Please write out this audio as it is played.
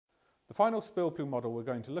The final spill plume model we're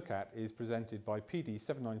going to look at is presented by PD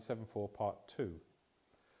 7974 Part 2.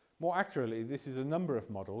 More accurately, this is a number of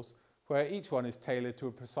models where each one is tailored to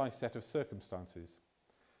a precise set of circumstances.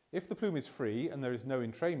 If the plume is free and there is no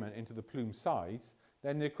entrainment into the plume sides,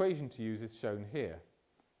 then the equation to use is shown here.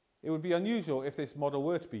 It would be unusual if this model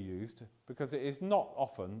were to be used, because it is not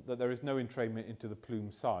often that there is no entrainment into the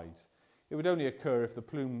plume sides. It would only occur if the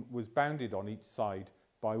plume was bounded on each side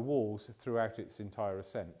by walls throughout its entire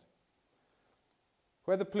ascent.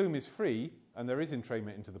 Where the plume is free and there is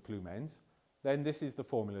entrainment into the plume ends, then this is the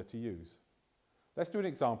formula to use. Let's do an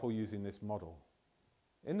example using this model.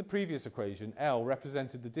 In the previous equation, L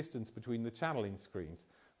represented the distance between the channeling screens,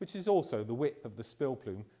 which is also the width of the spill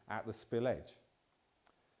plume at the spill edge.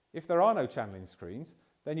 If there are no channeling screens,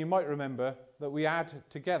 then you might remember that we add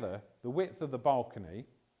together the width of the balcony,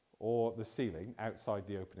 or the ceiling outside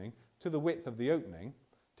the opening, to the width of the opening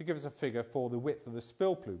to give us a figure for the width of the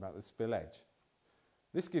spill plume at the spill edge.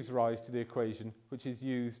 This gives rise to the equation which is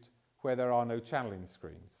used where there are no channeling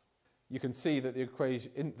screens. You can see that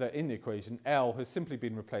in the equation L has simply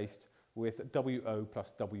been replaced with WO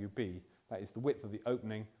plus WB. That is the width of the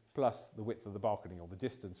opening plus the width of the balcony, or the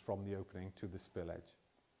distance from the opening to the spill edge.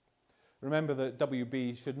 Remember that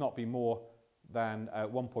WB should not be more than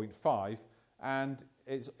 1.5, and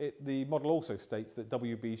the model also states that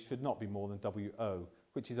WB should not be more than WO,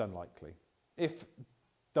 which is unlikely. If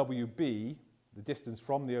WB, the distance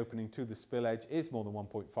from the opening to the spill edge, is more than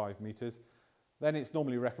 1.5 metres, then it's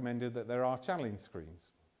normally recommended that there are channeling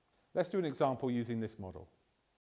screens. Let's do an example using this model.